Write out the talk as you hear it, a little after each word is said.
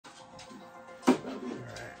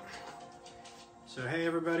So hey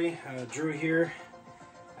everybody, Drew here.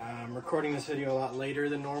 I'm recording this video a lot later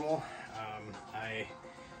than normal. I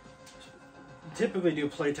typically do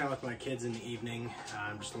playtime with my kids in the evening,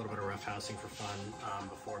 just a little bit of roughhousing for fun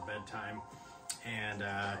before bedtime. And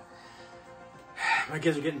my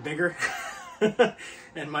kids are getting bigger.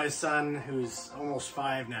 And my son, who's almost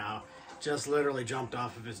 5 now, just literally jumped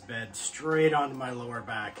off of his bed straight onto my lower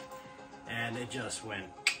back, and it just went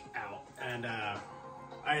out. And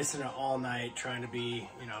I spent it all night trying to be,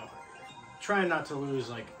 trying not to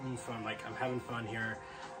lose fun. Like, I'm having fun here.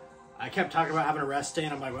 I kept talking about having a rest day,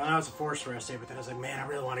 and I'm like, well, now it's a forced rest day. But then I was like, man, I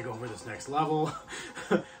really want to go over this next level.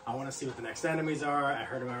 I want to see what the next enemies are. I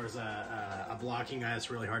heard there was a blocking guy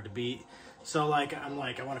that's really hard to beat. So I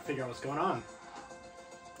want to figure out what's going on.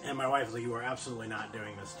 And my wife was like, you are absolutely not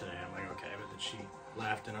doing this today. I'm like, okay. But then she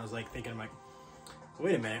left, and I was thinking,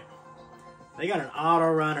 wait a minute. They got an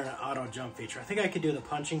auto run and an auto jump feature. I think I could do the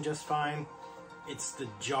punching just fine. It's the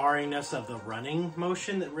jarringness of the running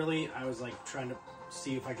motion that really, I was trying to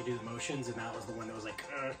see if I could do the motions, and that was the one that was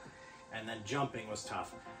and then jumping was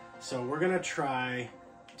tough. So we're gonna try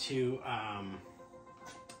to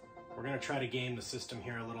game the system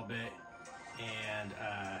here a little bit and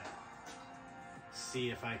see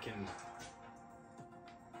if I can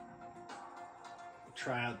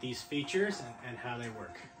try out these features and how they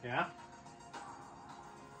work. Yeah.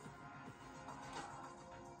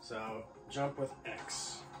 So jump with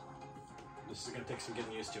X. This is gonna take some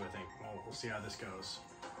getting used to, I think. We'll see how this goes.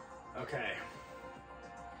 Okay.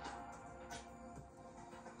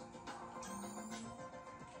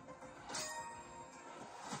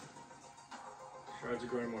 Shards are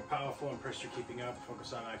growing more powerful and pressure keeping up.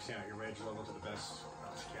 Focus on maxing out your rage level to the best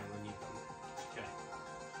as you can when you need them. Okay.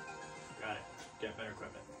 Got it. Get better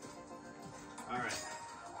equipment. Alright.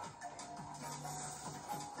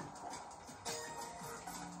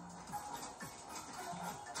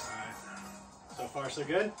 So far, so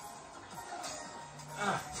good.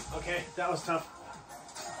 Okay, that was tough.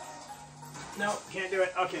 No, can't do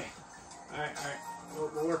it. Okay. All right.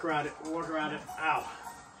 We'll work around it. Ow.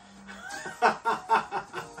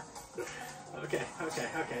 Okay.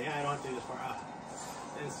 Yeah, I don't have to do this far.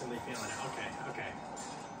 Instantly feeling it. Okay.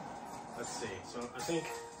 Let's see. So I think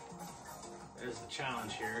there's the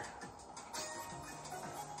challenge here.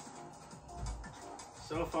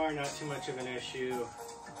 So far, not too much of an issue.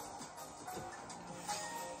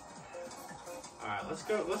 Alright, let's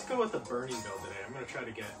go with the burning build today. I'm gonna try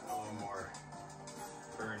to get a little more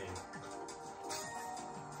burning.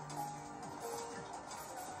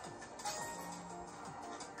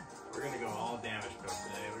 We're gonna go all damage build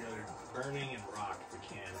today. We're gonna do burning and rock if we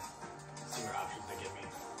can. See what options they give me.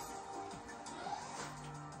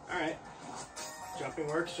 Alright. Jumping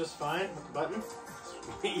works just fine with the button.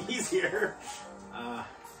 It's way easier. I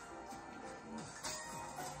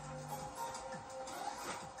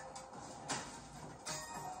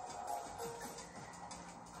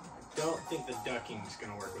don't think the ducking is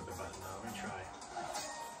going to work with the button though. Let me try.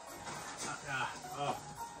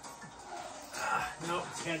 Nope,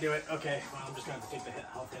 can't do it. Okay, well, I'm just going to have to take the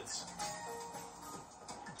health hits.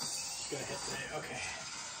 Just going to hit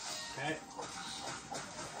today.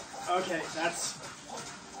 Okay, that's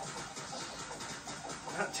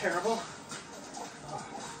not terrible.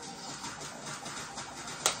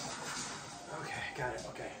 Okay, got it.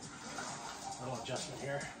 Okay, a little adjustment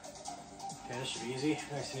here. Okay, this should be easy,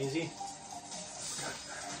 nice and easy.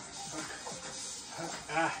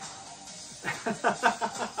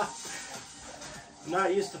 I'm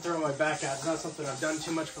not used to throwing my back out. It's not something I've done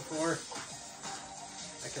too much before.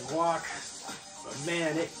 I can walk, but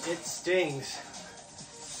man, it stings.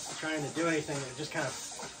 Trying to do anything, it just kind of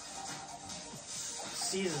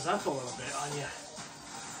seizes up a little bit on you.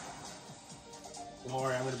 Don't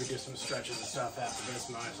worry, I'm going to be doing some stretches and stuff after this.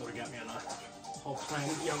 My wife sort of got me on a whole plan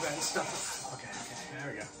of yoga and stuff. Okay,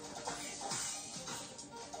 there we go.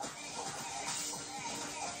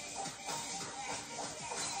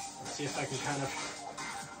 Let's see if I can kind of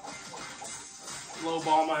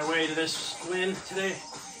lowball my way to this win today.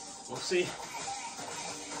 We'll see.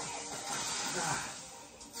 Alright,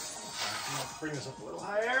 I'm going to bring this up a little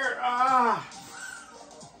higher.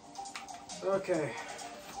 Okay.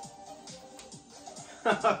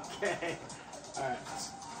 Okay. Alright.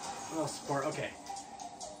 A little support. Okay.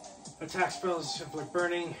 Attack spells like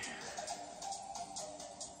burning.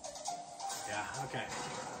 Yeah, okay.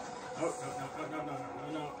 Oh,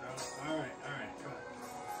 no. Alright. Come on.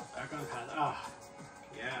 Back on the path.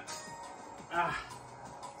 Yeah.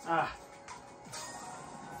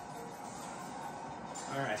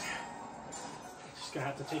 Alright. Just gonna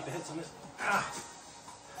have to take the hits on this.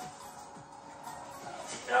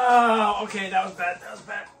 Oh, okay, that was bad. That was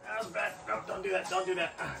bad. That was bad. No, don't do that. Don't do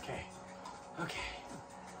that. Okay. Okay.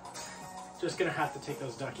 Just gonna have to take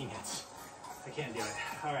those ducking hits. I can't do it.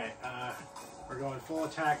 All right. We're going full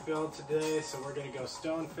attack build today, so we're gonna go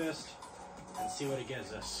Stone Fist and see what it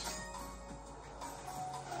gives us.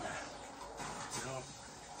 No.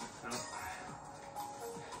 No.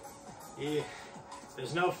 Yeah.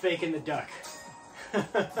 There's no faking the duck.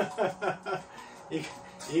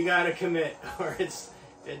 You gotta commit, or it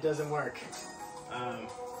doesn't work.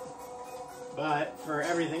 But for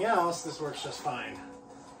everything else, this works just fine.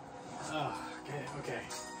 Oh, okay.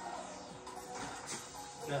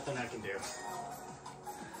 Nothing I can do.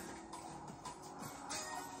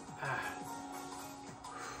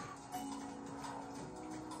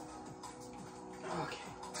 Okay.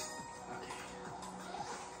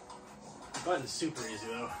 Button's super easy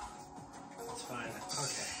though. That's fine.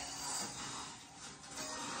 Okay.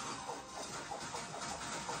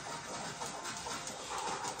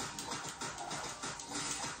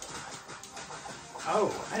 Oh,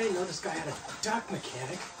 I didn't know this guy had a duck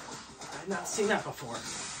mechanic. I had not seen that before.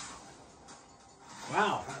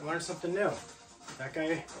 Wow, I learned something new. That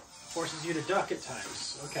guy forces you to duck at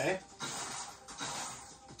times. Okay.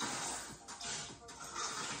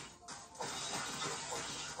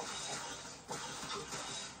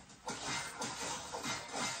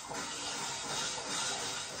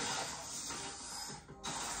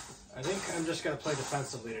 I think I'm just going to play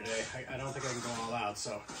defensively today. I don't think I can go all out,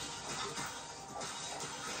 so...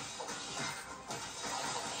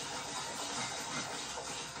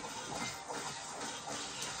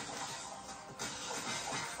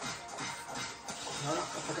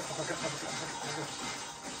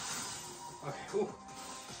 Okay, ooh.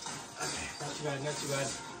 Okay, not too bad, not too bad.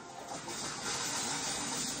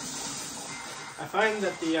 I find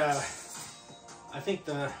that I think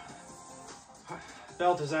the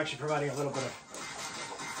belt is actually providing a little bit of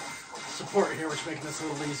support here, which is making this a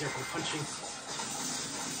little easier for punching.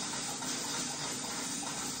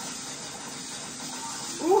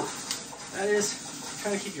 Ooh, that is,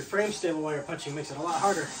 trying to keep your frame stable while you're punching makes it a lot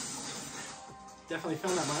harder. Definitely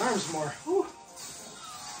found that my arms more. Ooh.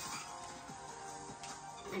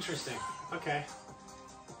 Interesting. Okay.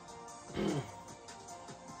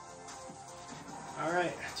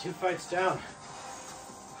 Alright, 2 fights down.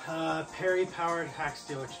 Parry powered hacks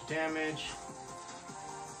deal extra damage.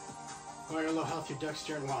 While you're low health, your duck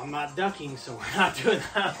steering. Well, I'm not ducking, so we're not doing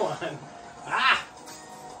that one. Ah!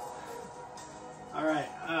 Alright,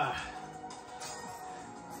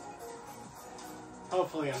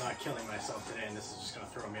 hopefully I'm not killing myself today, and this is just going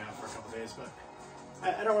to throw me out for a couple days, but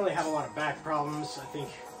I don't really have a lot of back problems. I think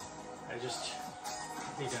I just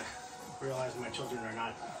need to realize my children are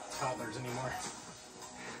not toddlers anymore.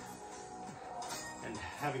 And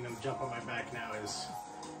having them jump on my back now is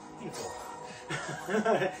painful.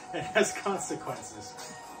 It has consequences.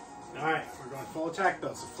 Alright, we're going full attack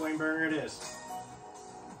build, so Flame Burner it is.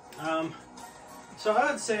 So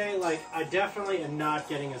I would say, like, I definitely am not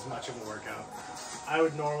getting as much of a workout. I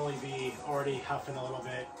would normally be already huffing a little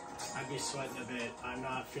bit. I'd be sweating a bit. I'm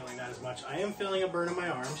not feeling that as much. I am feeling a burn in my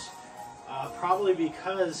arms. Probably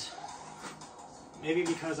because, maybe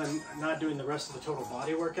because I'm not doing the rest of the total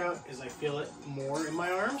body workout, is I feel it more in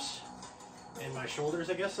my arms and my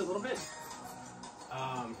shoulders, I guess, a little bit.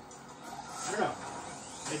 I don't know.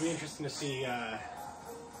 It'd be interesting to see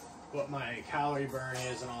what my calorie burn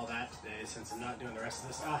is and all that today, since I'm not doing the rest of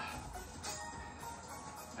this. I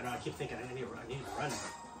know, I keep thinking I need to run.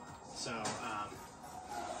 So,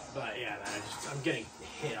 but yeah, I'm getting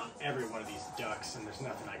hit on every one of these ducks, and there's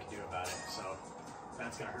nothing I can do about it. So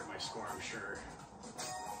that's gonna hurt my score, I'm sure.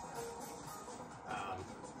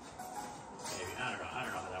 Maybe, I don't know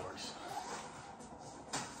how that works.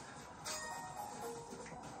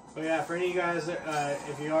 But yeah, for any of you guys,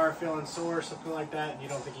 if you are feeling sore or something like that, and you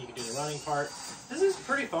don't think you can do the running part, this is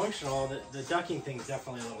pretty functional. The ducking thing's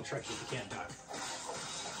definitely a little tricky if you can't duck.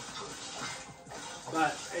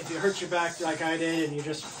 But if you hurt your back like I did, and you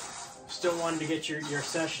just still wanted to get your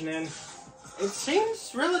session in, it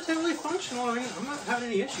seems relatively functional. I mean, I'm not having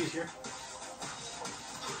any issues here.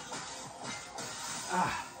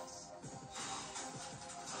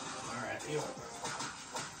 Alright,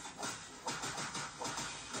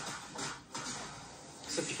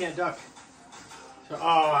 except you can't duck. So,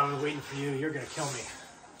 oh, I was waiting for you. You're gonna kill me.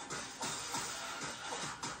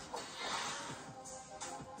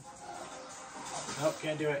 Nope,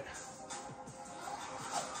 can't do it.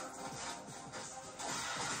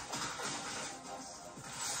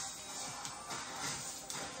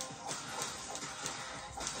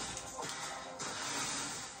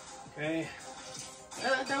 Okay.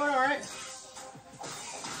 Doing all right.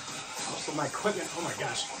 my equipment. Oh my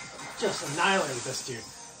gosh, just annihilated this dude.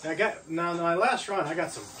 And I got, now my last run, I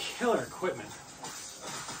got some killer equipment.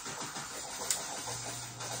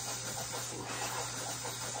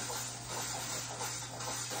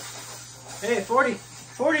 Hey, 40,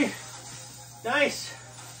 40, nice.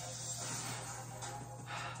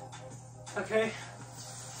 Okay,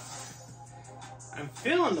 I'm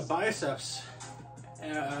feeling the biceps,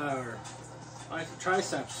 or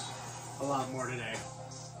triceps a lot more today.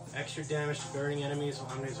 Extra damage to burning enemies,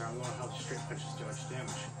 enemies are on low health, straight punches do extra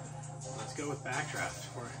damage. Let's go with backdraft.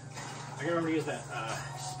 I can remember to use that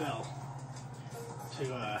spell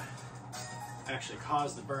to actually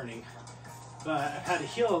cause the burning. But I've had to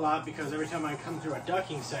heal a lot because every time I come through a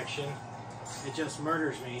ducking section, it just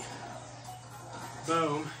murders me.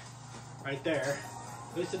 Boom. Right there.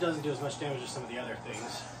 At least it doesn't do as much damage as some of the other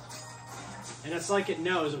things. And it's like it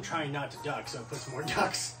knows I'm trying not to duck, so it puts more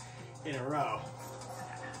ducks in a row.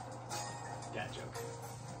 Dad joke.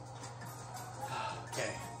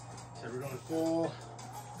 Okay. So we're going full.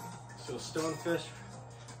 So stonefish.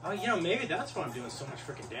 Oh, you know, maybe that's why I'm doing so much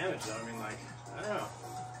freaking damage, though. I mean, like, I don't know.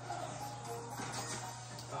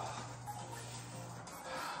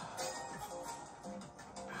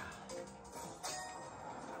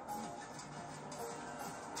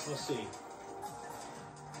 We'll see.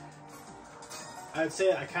 I'd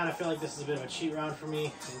say I kind of feel like this is a bit of a cheat round for me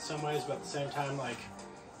in some ways, but at the same time, like,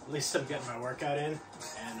 at least I'm getting my workout in,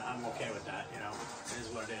 and I'm okay with that, you know. It is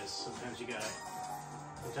what it is. Sometimes you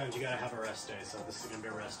gotta have a rest day, so this is gonna be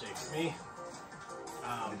a rest day for me.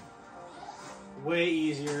 Way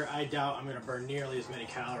easier. I doubt I'm gonna burn nearly as many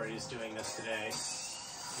calories doing this today.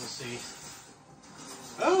 We'll see.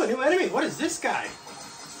 Oh, a new enemy! What is this guy?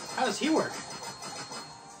 How does he work?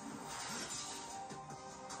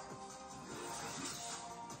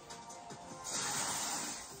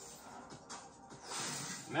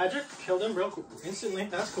 Magic, killed him real quick, instantly.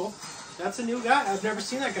 That's cool. That's a new guy. I've never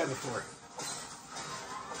seen that guy before.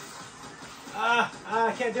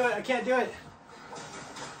 I can't do it. I can't do it.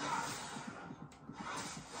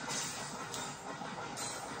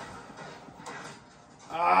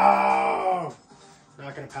 Oh!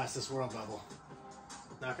 Not gonna pass this world level.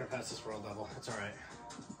 Not gonna pass this world level. That's alright.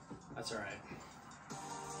 That's alright.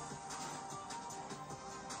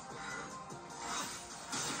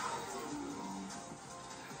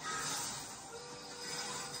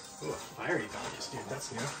 Ooh, a fiery values, dude.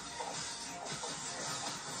 That's new.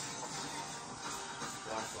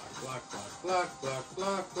 Block, block, block, block, block,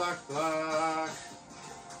 block, block, block.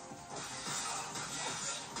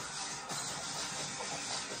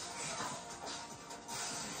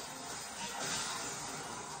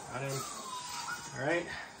 Got him. Alright.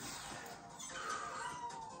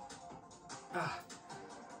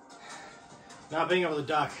 Not being able to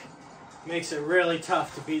duck makes it really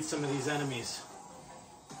tough to beat some of these enemies.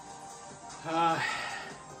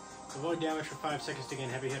 Avoid damage for 5 seconds to gain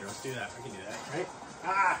heavy hitter. Let's do that. I can do that, right?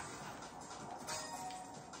 Ah!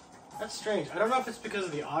 That's strange. I don't know if it's because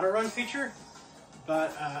of the auto-run feature,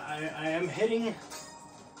 but I am hitting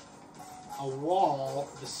a wall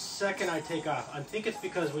the second I take off. I think it's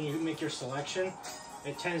because when you make your selection,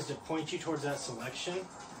 it tends to point you towards that selection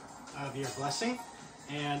of your blessing.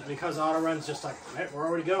 And because auto-run's just like, right, we're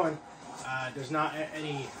already going, there's not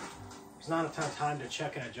a ton of time to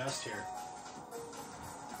check and adjust here.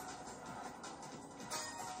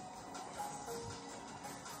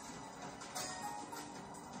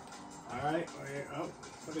 Alright, oh,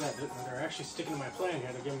 look at that. They're actually sticking to my plan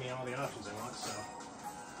here. They're giving me all the options I want, so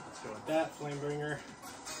let's go with that. Flamebringer.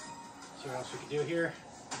 See what else we can do here.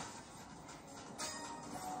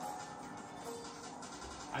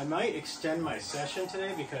 I might extend my session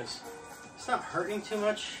today because it's not hurting too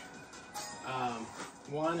much.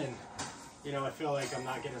 One, and you know, I feel like I'm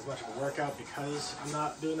not getting as much of a workout because I'm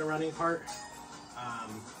not doing the running part.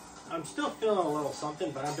 I'm still feeling a little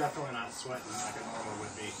something, but I'm definitely not sweating like I normally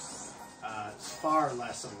would be. It's far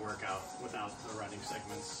less of a workout without the running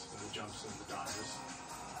segments and the jumps and the dodges.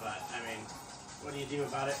 But, I mean, what do you do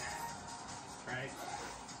about it, right?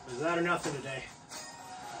 Is that or nothing today?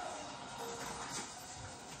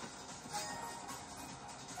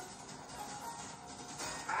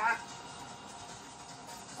 Ah!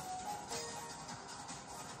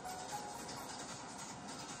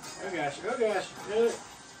 Oh gosh, oh gosh.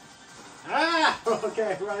 Ah!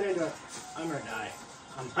 Okay, right into it. I'm gonna die.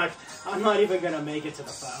 I'm not even gonna make it to the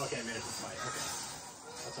fight. Okay, I made it to the fight. Okay.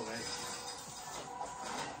 That's a win.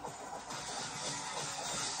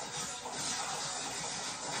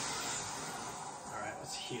 Alright,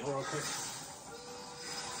 let's heal real quick.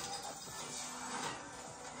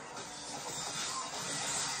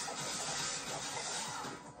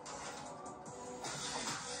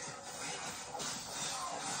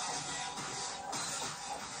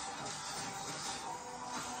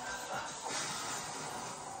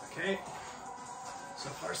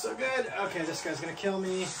 good. Okay, this guy's gonna kill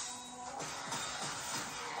me.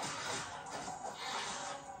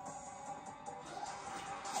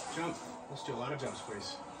 Jump. Let's do a lot of jumps,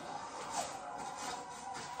 please.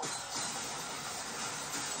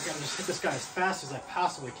 I gotta just hit this guy as fast as I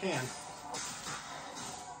possibly can,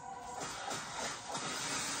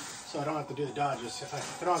 so I don't have to do the dodges. If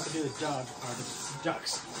I don't have to do the dodge, or the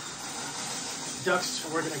ducks.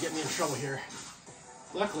 Ducks were gonna get me in trouble here.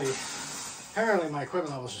 Luckily, apparently my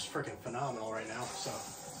equipment level is just freaking phenomenal right now, so,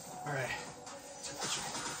 alright.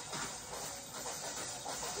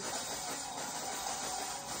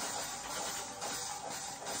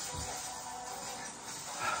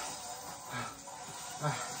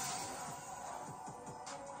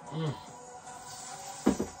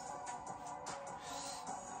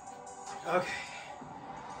 Okay.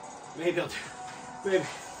 Maybe I'll do. Maybe.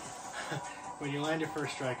 When you land your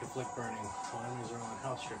first strike, inflict burning. While enemies are on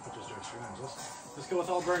health strip, which is extra rounds. Let's go with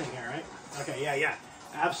all burning here, right? Okay, yeah.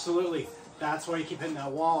 Absolutely. That's why you keep hitting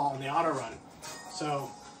that wall on the auto run.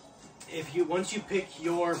 So, once you pick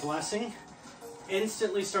your blessing,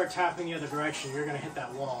 instantly start tapping the other direction. You're gonna hit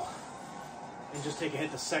that wall. And just take a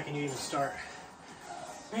hit the second you even start.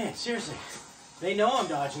 Man, seriously. They know I'm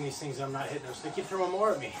dodging these things, I'm not hitting them, so they keep throwing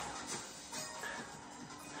more at me.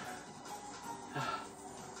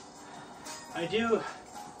 I do,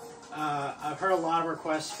 I've heard a lot of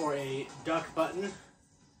requests for a duck button.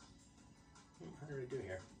 How did I do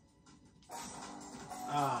here?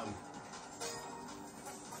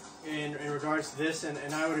 In regards to this,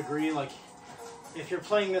 and I would agree, like, if you're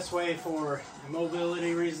playing this way for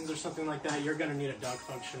mobility reasons or something like that, you're going to need a duck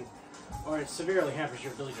function, or it severely hampers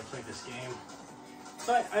your ability to play this game.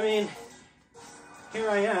 But, I mean, here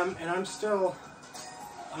I am, and I'm still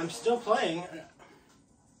playing.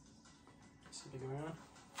 Something going on?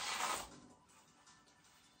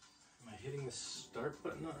 Am I hitting the start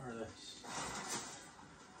button or this?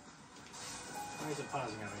 Why is it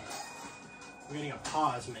pausing on me? I'm getting a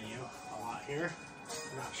pause menu a lot here.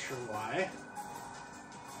 I'm not sure why.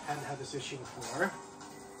 Hadn't had this issue before.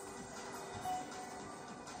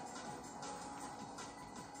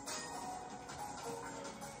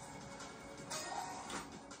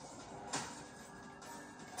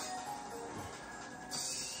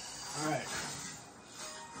 Alright.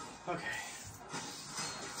 Okay.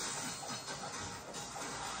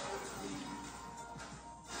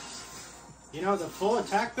 You know, the full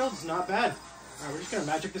attack build's not bad. Alright, we're just gonna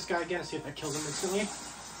magic this guy again and see if that kills him instantly.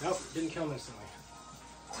 Nope, didn't kill him instantly.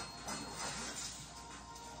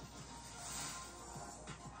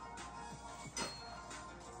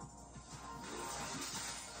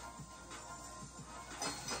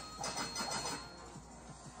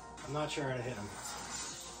 I'm not sure how to hit him.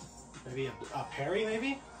 Maybe a parry,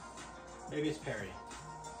 maybe? Maybe it's parry.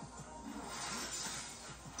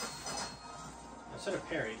 I said a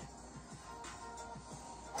parry.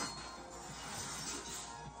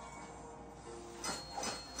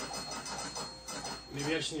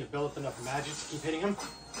 Maybe I just need to build up enough magic to keep hitting him.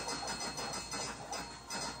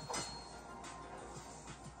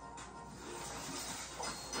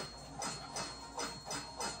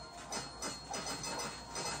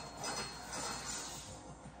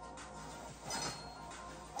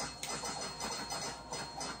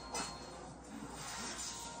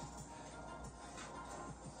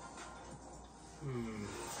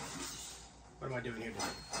 What am I doing here?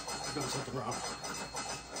 I'm doing something wrong.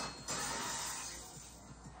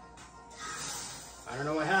 I don't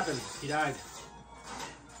know what happened. He died.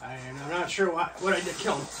 I'm not sure what I did to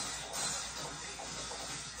kill him.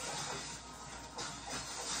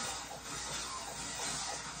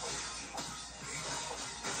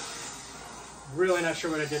 Really not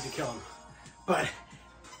sure what I did to kill him. But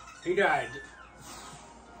he died.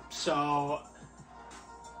 So...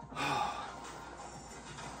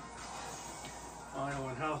 Only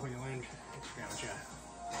 1 health when you land extra damage,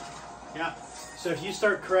 yeah. So if you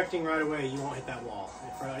start correcting right away, you won't hit that wall.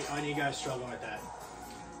 If any of you guys struggling with that.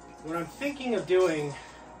 What I'm thinking of doing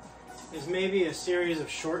is maybe a series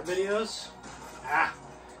of short videos. I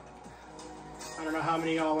don't know how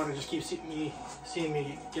many of y'all want to just keep seeing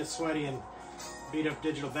me get sweaty and beat up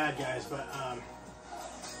digital bad guys, but I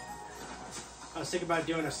was thinking about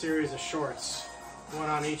doing a series of shorts, one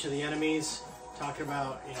on each of the enemies, talking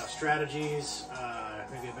about, you know, strategies,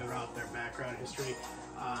 maybe a bit about their background history.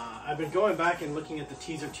 I've been going back and looking at the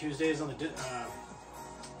Teaser Tuesdays on the. I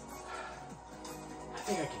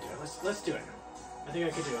think I can do it. Let's do it. I think I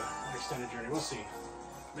could do an extended journey. We'll see.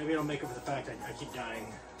 Maybe it'll make up for the fact I keep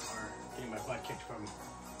dying or getting my butt kicked from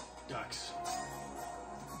ducks.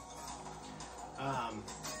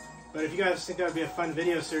 But if you guys think that would be a fun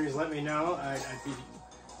video series, let me know. I'd be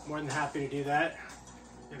more than happy to do that.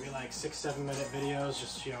 Maybe like 6-7 minute videos,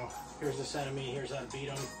 just, you know, here's this enemy, here's how to beat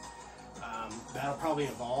them. That'll probably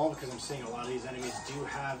evolve because I'm seeing a lot of these enemies do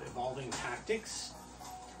have evolving tactics.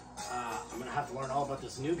 I'm gonna have to learn all about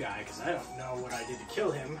this new guy because I don't know what I did to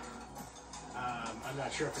kill him. I'm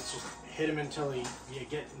not sure if it's just hit him until you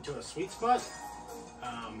get into a sweet spot.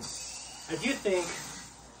 I do think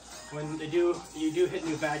when you do hit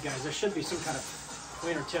new bad guys, there should be some kind of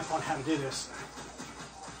point or tip on how to do this.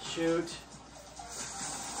 Shoot.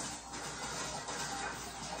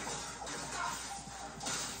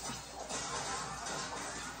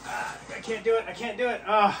 I can't do it. I can't do it.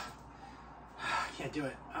 I can't do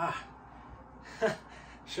it.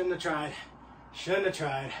 Shouldn't have tried. Shouldn't have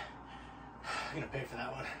tried. I'm gonna pay for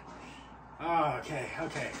that one. Oh, okay.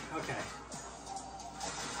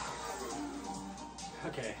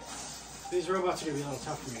 Okay. These robots are gonna be a little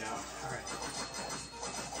tough for me now. All right.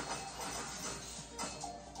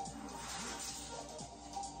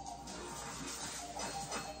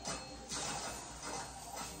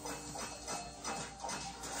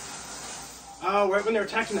 Oh, right when they're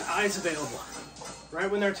attacking, the eye's available. Right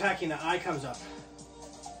when they're attacking, the eye comes up.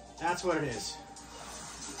 That's what it is.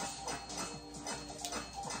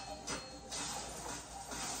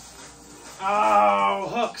 Oh,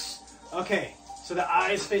 hooks. Okay, so the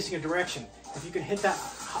eye is facing a direction. If you can hit that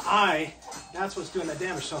eye, that's what's doing that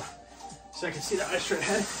damage. So I can see the eye straight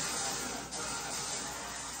ahead.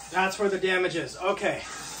 That's where the damage is. Okay,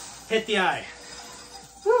 hit the eye.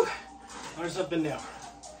 Whew. There's something new.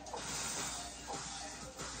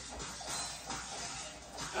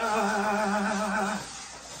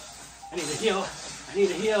 I need to heal. I need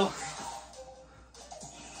to heal.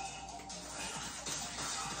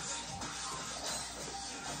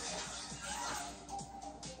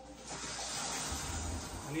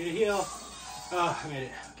 I need to heal. Oh, I made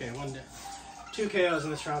it. Okay, 2 KOs in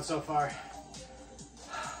this round so far.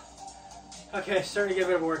 Okay, starting to get a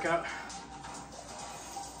bit of a workout.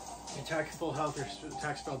 Attack full health or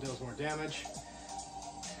attack spell deals more damage.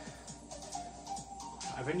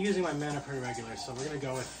 I've been using my mana pretty regular, so we're gonna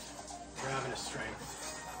go with Ravenous Strength.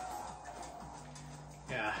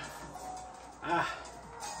 Yeah.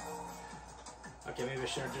 Okay, maybe I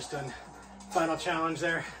should have just done final challenge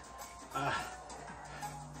there.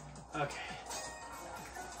 Okay.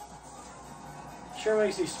 Sure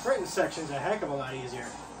makes these sprinting sections a heck of a lot easier.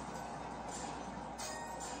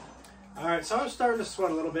 Alright, so I'm starting to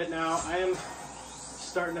sweat a little bit now. I am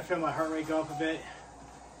starting to feel my heart rate go up a bit.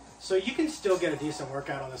 So you can still get a decent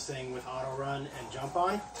workout on this thing with auto run and jump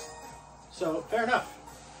on. So fair enough.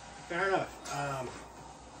 Fair enough.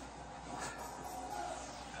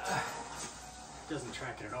 Doesn't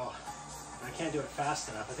track it at all. I can't do it fast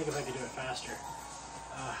enough. I think if I could do it faster.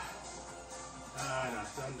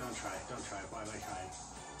 No, don't try. Don't try. Why am I trying?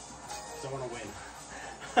 Because I want to win.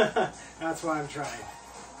 That's why I'm trying.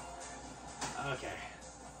 Okay.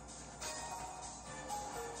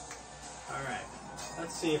 Alright.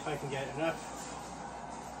 Let's see if I can get enough.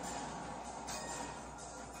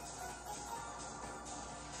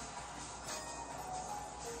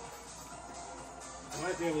 I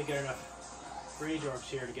might be able to get enough rage orbs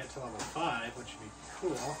here to get to level 5, which would be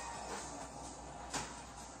cool.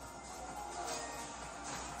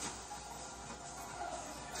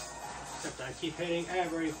 Except I keep hitting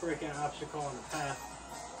every freaking obstacle on the path.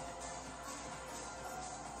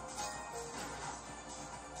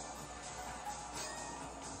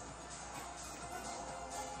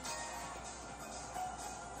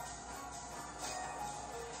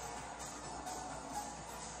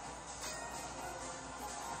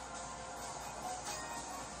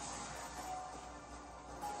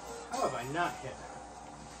 How have I not hit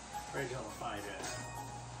rage level 5 yet?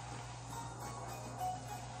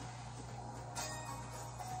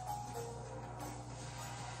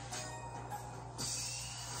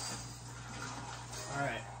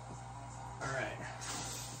 Alright.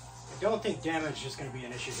 I don't think damage is going to be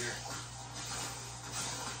an issue here.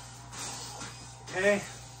 Okay.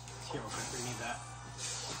 Let's heal real quick. We need that.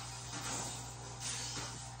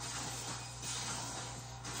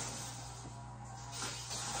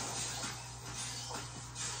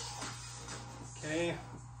 Okay.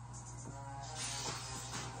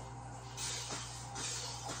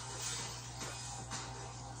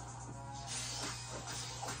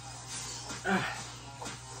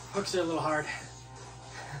 Hooks are a little hard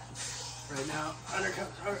right now. Undercut.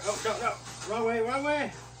 Oh, no. Wrong way.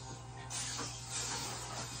 Alright,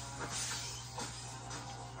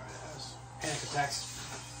 that was panic attacks.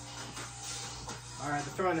 Alright,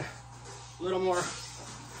 they're throwing a little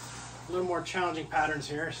more challenging patterns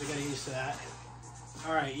here, so you gotta get used to that.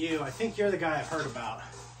 Alright, I think you're the guy I've heard about.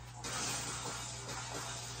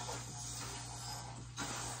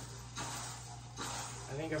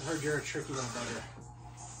 think I've heard you're a tricky little bugger.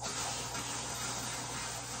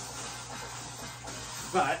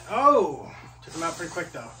 But, oh! Took him out pretty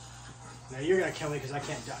quick though. Now you're gonna kill me because I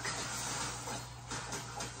can't duck.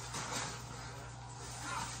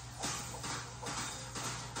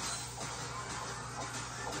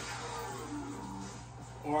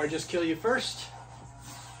 Or I just kill you first.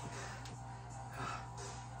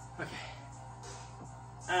 Okay.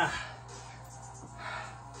 Oh.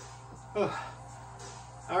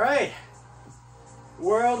 Alright.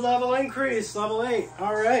 World level increase, level 8.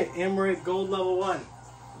 Alright, and we're at gold level 1.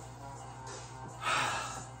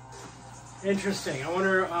 Interesting. I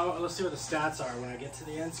wonder, let's see what the stats are when I get to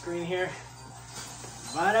the end screen here.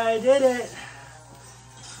 But I did it.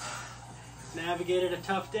 Navigated a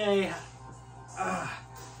tough day.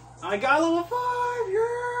 I got level 5,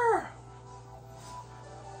 yeah!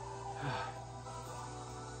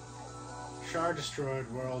 Shard destroyed,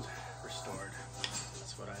 world restored.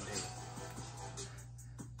 That's what I do.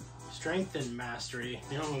 Strength and mastery,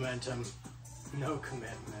 no momentum, no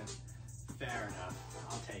commitment. Fair enough,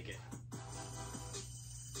 I'll take it.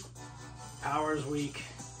 Power's weak,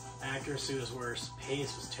 accuracy was worse,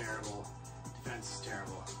 pace was terrible, defense is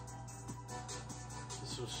terrible.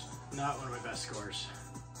 This was not one of my best scores.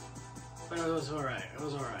 But it was alright, it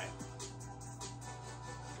was alright.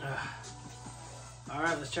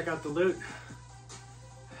 Alright, let's check out the loot.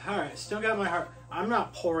 Alright, still got my heart. I'm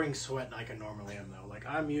not pouring sweat like I normally am though. Like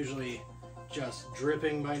I'm usually just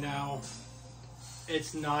dripping by now.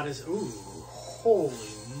 It's not as, ooh, holy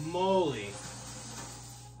moly.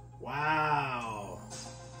 Wow.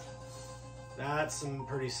 That's some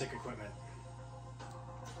pretty sick equipment.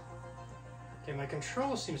 Okay, my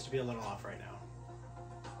control seems to be a little off right now.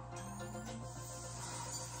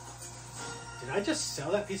 Did I just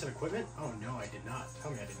sell that piece of equipment? Oh no, I did not.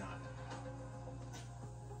 Tell me I did not.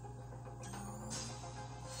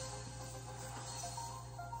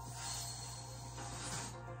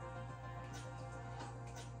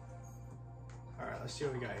 Alright, let's see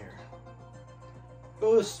what we got here.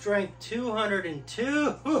 Boost strength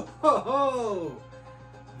 202. Ho, ho, ho.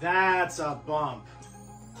 That's a bump.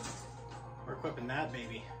 We're equipping that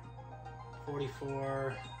baby.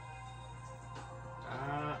 44.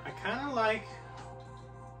 I kind of like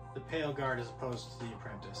the Pale Guard as opposed to the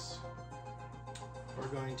Apprentice. We're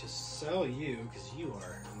going to sell you because you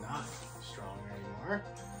are not strong anymore.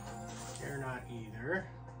 You're not either.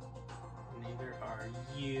 Neither are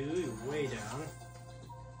you. You're way down.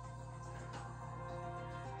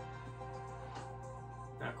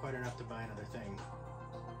 Not quite enough to buy another thing.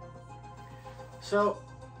 So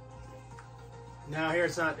now here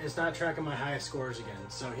it's not tracking my highest scores again.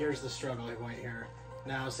 So here's the struggle point here.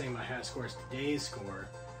 Now saying my highest score is today's score.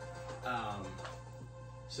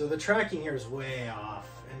 So the tracking here is way off,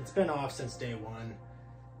 and it's been off since day one.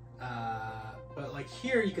 But like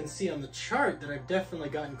here you can see on the chart that I've definitely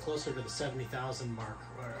gotten closer to the 70,000 mark,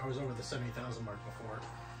 or I was over the 70,000 mark before.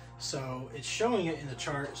 So it's showing it in the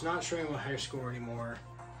chart. It's not showing my higher score anymore.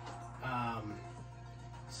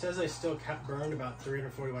 It says I still burned about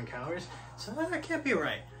 341 calories, so that can't be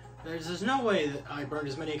right. There's no way that I burned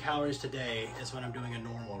as many calories today as when I'm doing a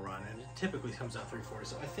normal run, and it typically comes out 340.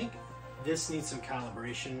 So I think this needs some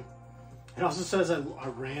calibration. It also says I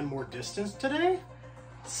ran more distance today,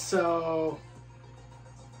 so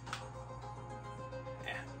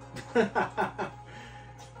yeah.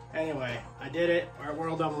 Anyway, I did it. We're at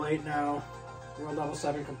World Level 8 now. World Level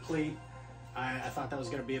 7 complete. I thought that was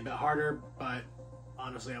going to be a bit harder, but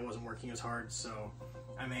honestly I wasn't working as hard, so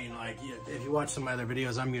I mean, like, if you watch some of my other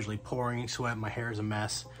videos, I'm usually pouring sweat, my hair is a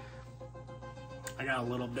mess. I got a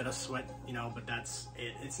little bit of sweat, you know, but that's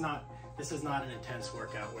it. This is not an intense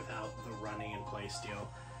workout without the running and play deal.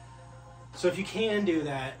 So if you can do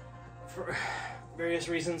that, for various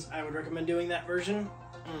reasons, I would recommend doing that version.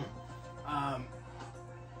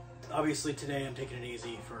 Obviously today I'm taking it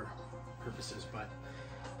easy for purposes, but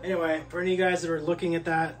anyway, for any of you guys that are looking at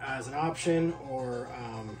that as an option, or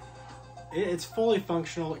it's fully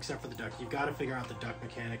functional except for the duck. You've got to figure out the duck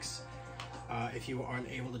mechanics. If you aren't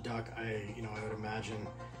able to duck, I would imagine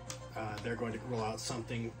they're going to roll out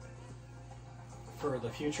something for the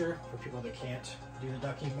future for people that can't do the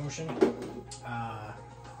ducking motion.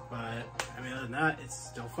 But I mean, other than that, it's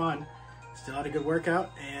still fun. Still had a good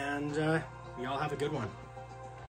workout, and y'all have a good one.